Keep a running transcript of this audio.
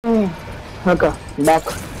Okay, back.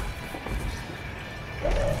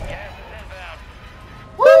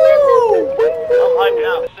 Woo! I'm hyped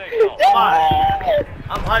out. Come on.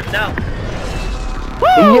 I'm hyped out.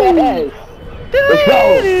 Yes! Let's go!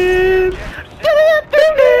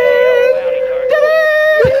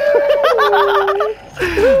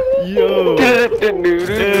 Yo.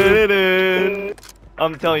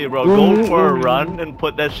 I'm telling you, bro, go for a run and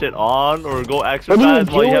put that shit on, or go exercise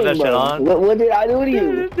while you have that shit on. What did I do to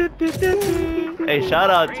you? Hey, shout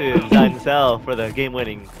out to Zancel for the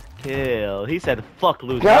game-winning kill. He said, "Fuck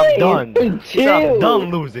losing, I'm done." He said, "I'm done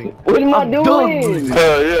losing." What am I doing? Done losing.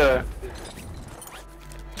 Hell yeah.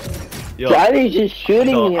 Yo, Johnny's just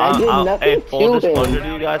shooting me. I did nothing hey, to full him. disclosure to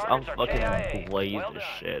you guys, I'm fucking blazed as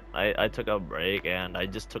shit. I took a break and I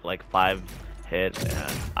just took like 5 hits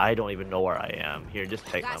and I don't even know where I am. Here, just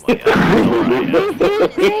take my money. I don't know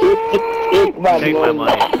where I am. Take my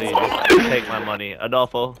money, please. Just take my money.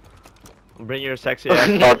 Adolfo, bring your sexy ass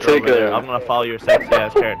character over there. I'm gonna follow your sexy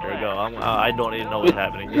ass character. Go. I don't even know what's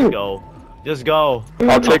happening. Just go. Just go.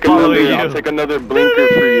 I'll take another blinker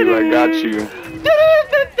for you. I got you.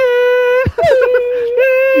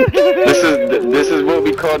 This is what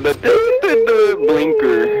we call the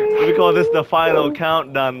blinker. We call this the final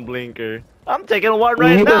countdown blinker. I'm taking one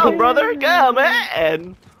right now, brother. Come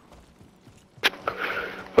on.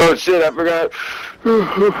 Oh shit! I forgot.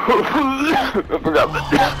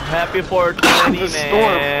 Happy 420,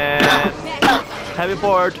 man. Happy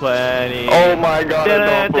 420. Oh my god.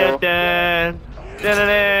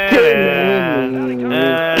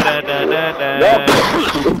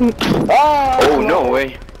 Oh no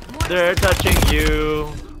way. They're touching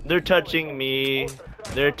you. They're touching me.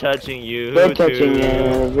 They're touching you. They're touching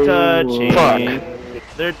you. Touching. Fuck.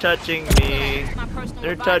 They're touching me.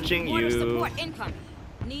 They're touching you.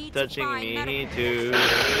 Touching me too.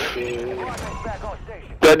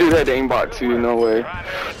 That dude had aimbot too. No way.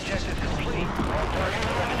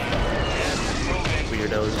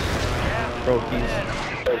 Weirdos. Brokies.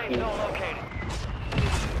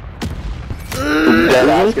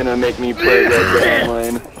 That's gonna make me play that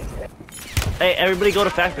online. Hey, everybody go to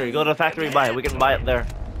factory. Go to the factory buy it. We can buy it there.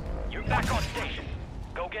 You're back on station.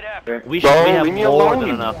 Go get after it. We have more than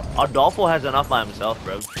enough. Adolfo has enough by himself,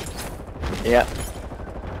 bro. Yeah.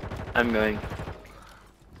 I'm going.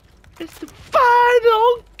 It's the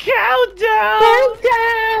final countdown!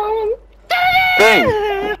 Dang!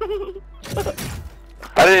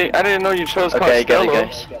 I didn't know you chose Okay, I got it, Costello.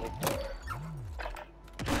 guys.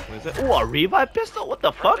 What is it? Ooh, a revive pistol? What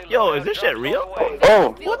the fuck? Yo, is this shit real?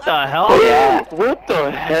 Oh! What the hell? Oh yeah! What the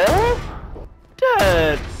hell?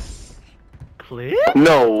 That's... Clip?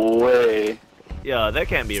 No way! Yo, that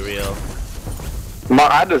can't be real.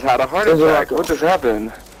 I just had a heart attack. What just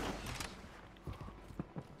happened?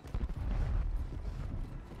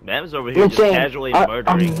 Mam's over here just casually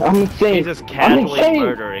murdering. I'm insane. He's just casually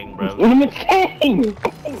murdering, bro. I'm insane.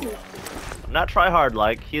 Not try hard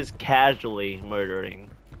like, he's casually murdering.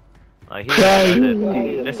 Like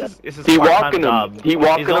this is He part-time walking job. him. He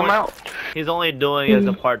walking him out. He's only doing it as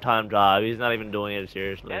a part-time job. He's not even doing it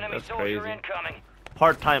seriously. That's crazy.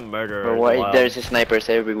 Part-time murderer. Why Wow. there's snipers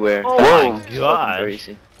everywhere. Oh Whoa. my god.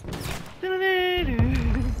 Crazy.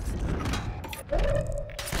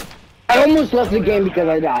 I almost left the game because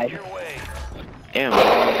I died. Damn, I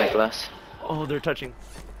don't my glass. Oh, they're touching.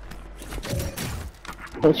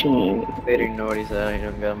 What you mean? Better notice that I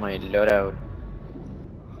don't got my loadout.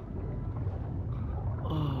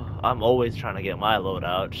 Oh, I'm always trying to get my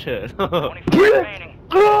loadout. Shit.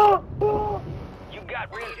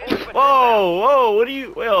 Whoa, whoa, what are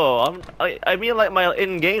you? Yo, I mean like my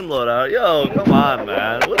in-game loadout. Yo, come on,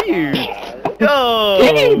 man. What are you?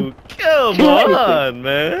 Yo, come on,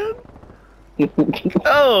 man.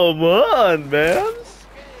 Come on, man.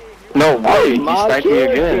 No way! He sniped me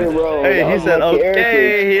again. Hey, he said,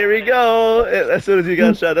 okay, here we go. As soon as he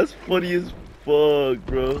got shot, that's funny as fuck,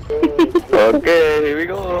 bro. Okay, here we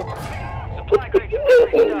go.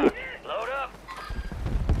 Load up.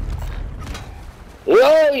 Yo,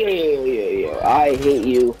 I hate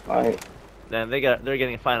you. Then they're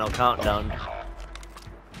getting final countdown.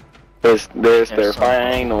 There's their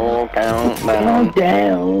final countdown.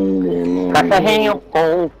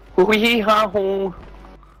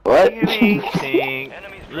 What? Tink, tink.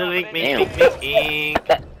 Link, mink, ink.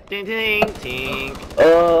 Ding, ding, tink.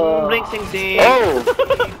 Blink, sing, sing.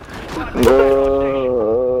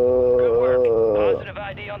 Positive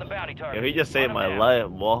ID on the bounty target. Yo, he just saved my life,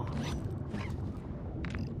 boy.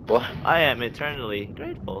 What? I am eternally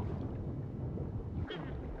grateful.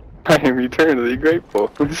 I am eternally grateful.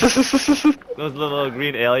 Those little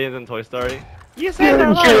green aliens in Toy Story. You saved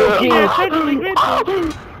our life. I'm eternally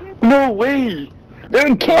grateful. No way! They're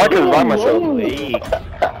I can buy myself. Wait.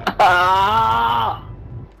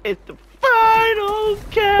 It's the final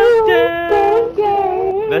countdown.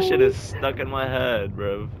 That shit is stuck in my head,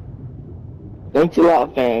 bro. Thanks a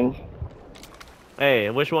lot, Fang. Hey,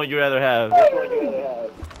 which one would you rather have? I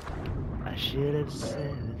should have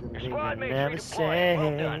said something I never say.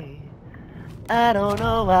 I don't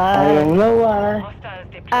know I why. don't know why. Hostiles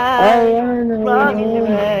deployed. I don't Wrong in your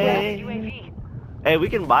know way. UAV. Hey, we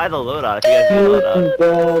can buy the loadout if you guys need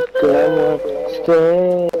loadout.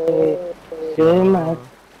 Stay my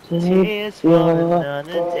Tears for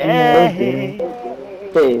another day.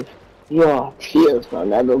 Dave, your tears for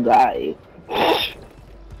another guy.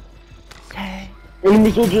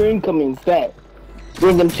 Enemy soldier incoming, fat.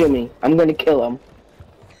 Bring him to me. I'm gonna kill him.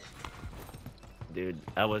 Dude,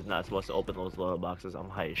 I was not supposed to open those loadout boxes. I'm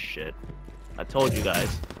high as shit. I told you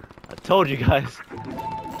guys.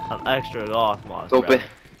 I'm extra off, moss. Open.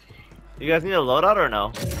 You guys need a loadout or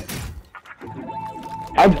no?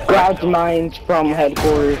 I grabbed mine from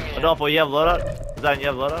headquarters. Adolfo, you have loadout? Zion, you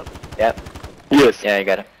have loadout? Yep. Yes. Yeah, I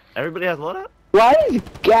got it. Everybody has loadout? Why is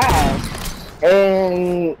gas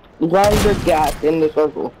and why is there gas in the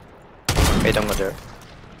circle? Wait, don't go there.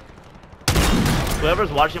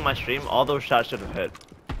 Whoever's watching my stream, all those shots should have hit.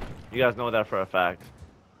 You guys know that for a fact.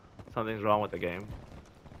 Something's wrong with the game.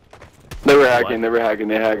 They were hacking, they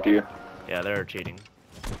hacked you. Yeah, they're cheating.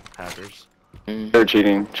 Hackers. They're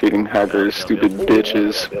cheating, hackers, stupid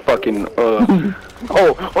bitches, fucking,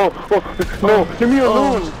 no, leave me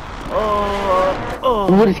alone!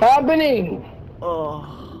 What is happening?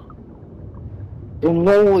 The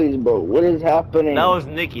noise, bro. What is happening? That was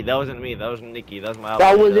Nikki. That wasn't me. That was Nikki. That was my.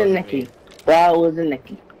 That wasn't Nikki. That wasn't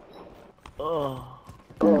Nikki.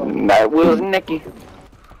 That was Nikki.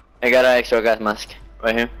 I got an extra gas mask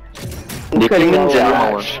right here. Nicki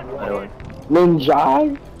Minaj. Minaj.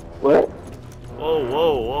 Minaj? What?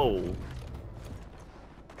 Whoa.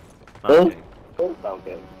 Huh?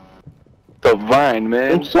 Okay. The Vine,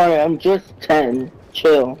 man. I'm sorry, I'm just 10.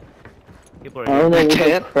 Chill. People I don't are know here. what the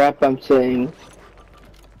 10? crap I'm saying.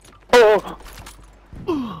 Oh!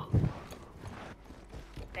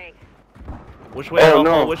 Thanks. Which way, Oh, Adolfo?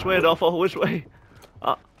 no. Which way, Adolfo? Which way?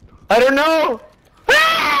 I don't know!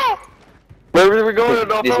 Where are we going,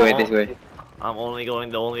 Adolfo? This way. I'm only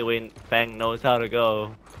going the only way Fang knows how to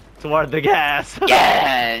go. Toward the gas.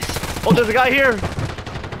 Yes! Oh, there's a guy here.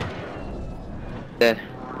 Dead.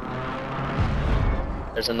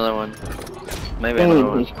 There's another one. Maybe another Dang,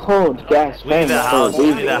 one. it's cold. Gas. We need that house. Fang,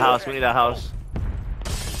 We need that house. We need that house.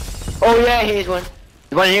 Oh yeah, here's one.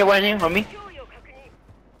 One here, on me.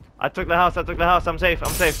 I took the house. I'm safe.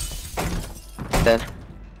 Dead.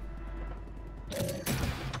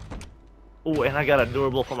 Ooh, and I got a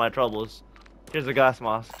durable for my troubles. Here's a gas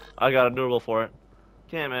mask. I got a durable for it.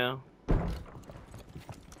 Okay, man.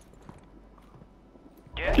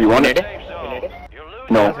 Do you want it?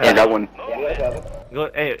 No, I got one. Go.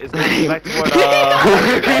 Hey, it's going back toward.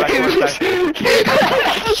 Back toward factory.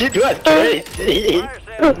 Shit, what? Crazy.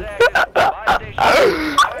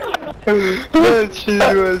 That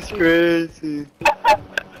shit was crazy.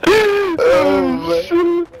 Oh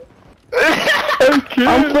my.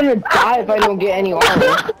 I'm gonna die if I don't get any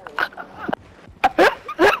armor.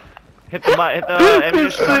 Hit the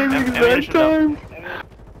ammunition dump. Ammunition dump.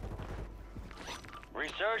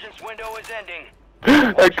 Resurgence window is ending.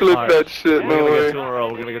 I clipped that shit, no We're way.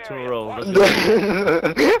 gonna get two in a row. Let's do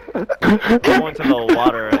it. Go into the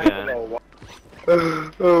water again.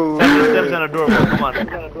 Oh, 70 steps and a durable. Come on.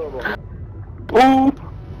 oh.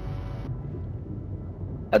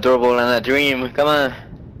 Adorable and a dream. Come on.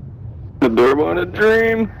 Adorable in a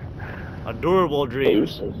dream. A durable dream.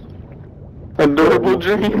 Adorable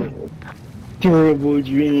dream. Terrible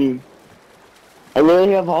dream. I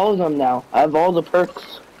literally have all of them now. I have all the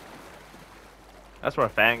perks. That's where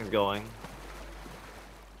Fang's going.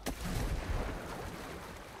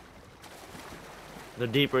 The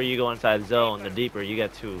deeper you go inside zone, the deeper you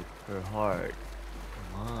get to her heart.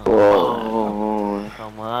 Come on. Oh.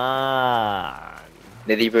 Come on.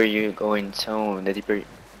 The deeper you go in zone, the deeper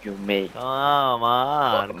you make. Come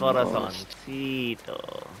on.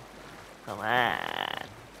 Corazoncito. Come on.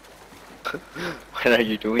 What are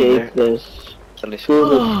you doing Take there? this. Suddenly- Feel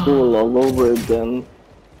the school all over again.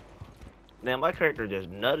 Damn, my character just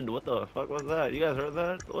nutted. What the fuck was that? You guys heard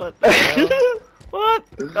that? What the hell? What?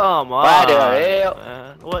 Come on. What the hell?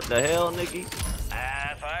 Man. What the hell, Nikki?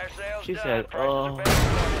 Fire sales She done. said, Prices are oh. back.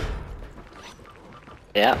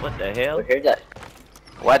 Yeah. What the hell? We heard that.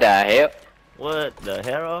 What the hell? What the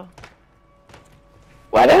hell?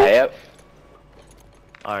 What the hell?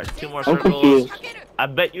 Alright, 2 more I'm circles. confused. I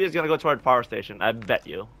bet you it's gonna go toward power station. I bet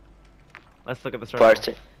you. Let's look at the circle.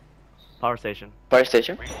 Power station. Power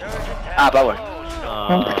station. Resurgence Ah, has power. closed.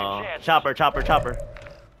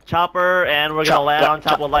 Chopper, and we're gonna land on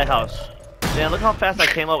top chop. of lighthouse. Man, look how fast I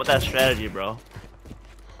came up with that strategy, bro.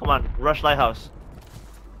 Come on, rush lighthouse.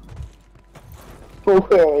 Well,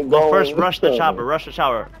 first rush the chopper. Rush the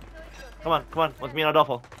chopper. Come on, with me and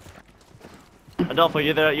Adolfo. Adolfo,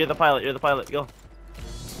 you're the pilot. Go.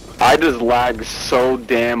 I just lagged so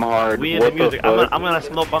damn hard. We in What the music. fuck? I'm gonna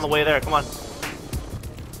smoke on the way there. Come on.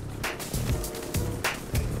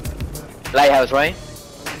 Lighthouse, right?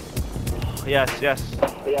 Yes.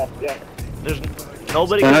 There's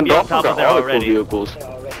nobody can be on top of there already. Vehicles.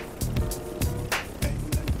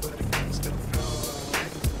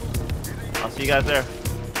 I'll see you guys there.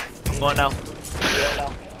 I'm going now.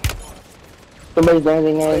 Somebody's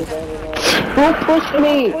landing in. Who pushed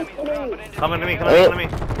me? Come to me.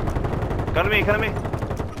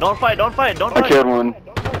 Don't fight. I killed one.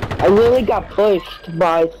 I really got pushed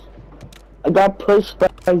by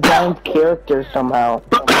Zion's character somehow.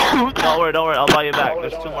 Don't worry. I'll buy you back.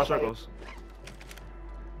 There's 2 more circles.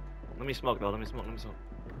 Let me smoke though. Let me smoke.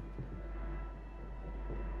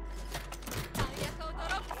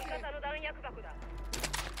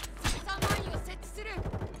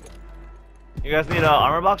 You guys need an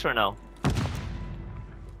armor box or no?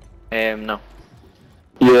 No.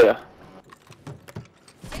 Yeah.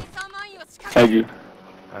 Thank you.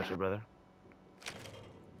 Gotcha, brother.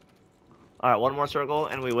 Alright, 1 more circle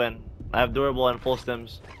and we win. I have durable and full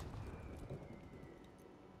stims.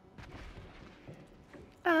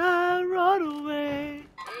 I run away.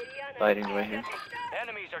 Fighting right here.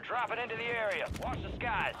 Enemies are dropping into the area. Watch the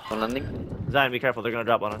skies. On landing. Zion, be careful. They're gonna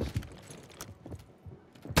drop on us.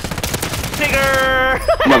 Stinger!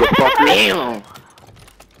 Motherfucker. Damn!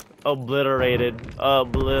 Obliterated,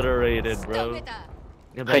 bro. Get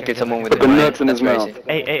back I in, hit get someone back with Put the mine. nuts in his That's mouth.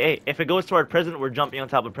 crazy. Hey, if it goes toward prison, we're jumping on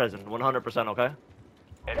top of prison. 100%, okay?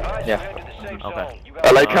 Advise Yeah. you enter the safe Okay. zone. You got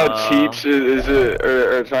I like how Uh, Cheech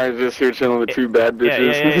are trying to just here chilling with 2 bad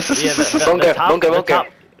bitches. The top, Bunker. the top,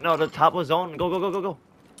 no, the top was zone. Go.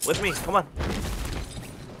 With me, come on.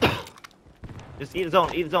 Just eat zone.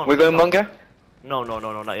 We're going bunker? No,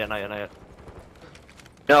 not yet.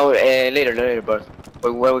 No, later, boss.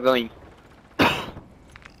 Where are we going?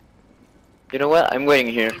 You know what? I'm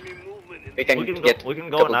waiting here. We can We get can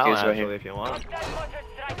go couple now, kills right actually, here. if you want.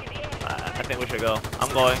 I think we should go.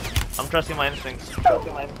 I'm going. I'm trusting my instincts.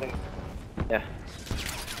 Yeah.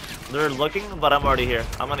 They're looking, but I'm already here.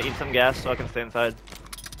 I'm gonna eat some gas so I can stay inside.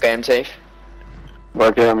 Okay, I'm safe.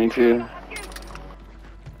 Fuck yeah, me too.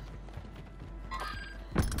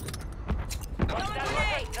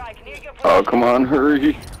 Oh, come on,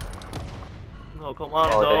 hurry. No, come on,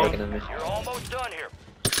 Oh, they're zone. looking at me. You're almost done here.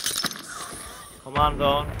 Come on,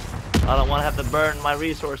 zone. I don't want to have to burn my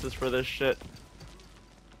resources for this shit.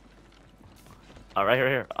 Alright,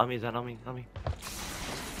 here. On me, Zen, on me.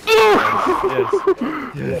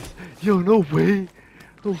 Yes. Yo, no way.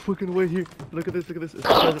 No fucking way here. Look at this. It's a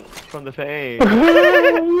present from the Fang.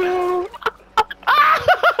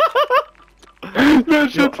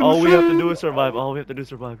 All we have to do is survive.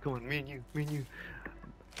 Come on, me and you.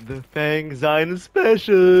 The Fang Zion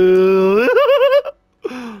special.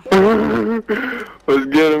 Let's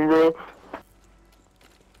get him, bro.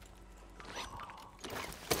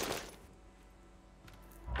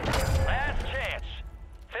 Last chance.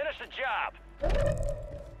 Finish the job.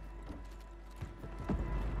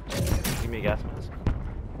 Give me a gas mask.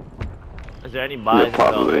 Is there any buys in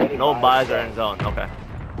probably. zone? No buys are in zone. Okay.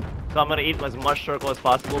 So I'm gonna eat as much circle as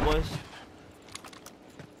possible, boys.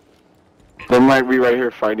 They might be right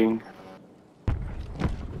here fighting.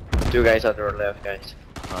 2 guys on our left, guys.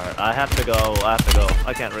 Alright, I have to go.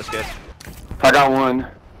 I can't risk it. I got one.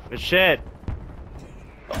 But shit.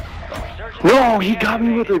 Resurgence No, he got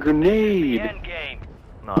me with a grenade. End game.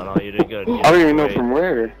 No, you did good. I don't even know from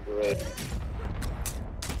where.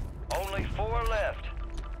 Only 4 left.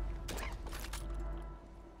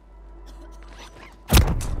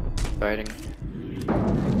 Fighting.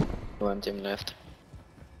 1 team left.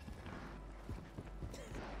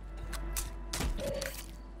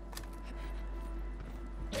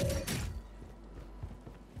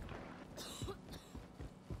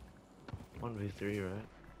 One v3, right?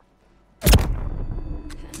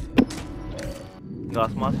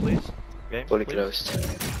 Gas mask, please. Okay. Fully please. closed.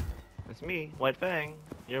 It's me, White Fang,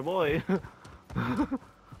 your boy.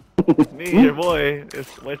 It's me, your boy. It's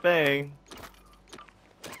White Fang.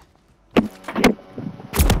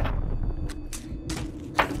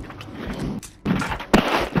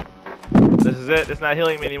 This is it. It's not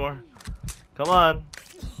healing me anymore. Come on.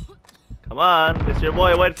 It's your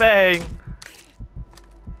boy, White Fang.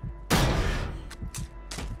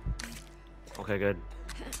 Okay, good.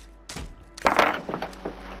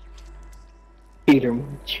 Peter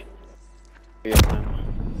Munch.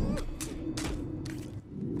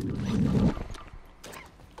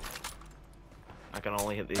 I can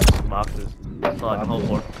only hit these boxes. That's all I can hope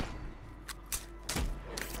for.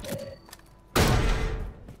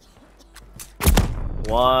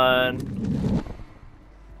 One.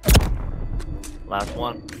 Last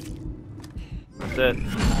one. That's it.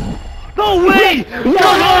 No way! Come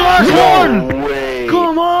on, last one! No way!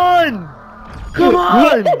 Come on! Come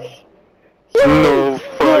on! No Bro,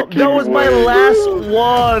 fucking that was my way. last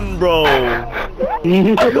one, bro.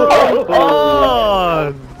 Come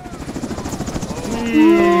on!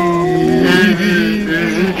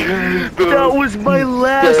 That was my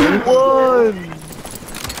last one!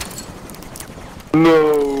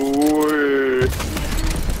 No way!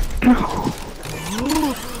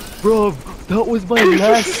 Bro, that was my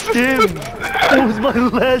last stim! That was my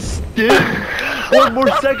last stim! One more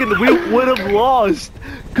second, we would have lost!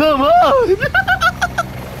 Come on!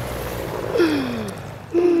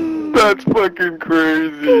 That's fucking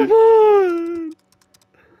crazy! Come on!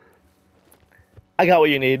 I got what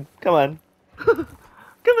you need. Come on. Come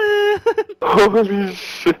on! Holy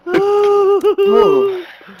shit! Oh,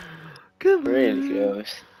 Come on! really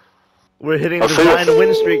close. We're hitting the I'll say Zion it.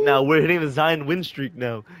 win streak now. We're hitting the Zion win streak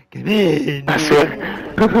now. Come in! That's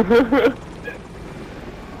right.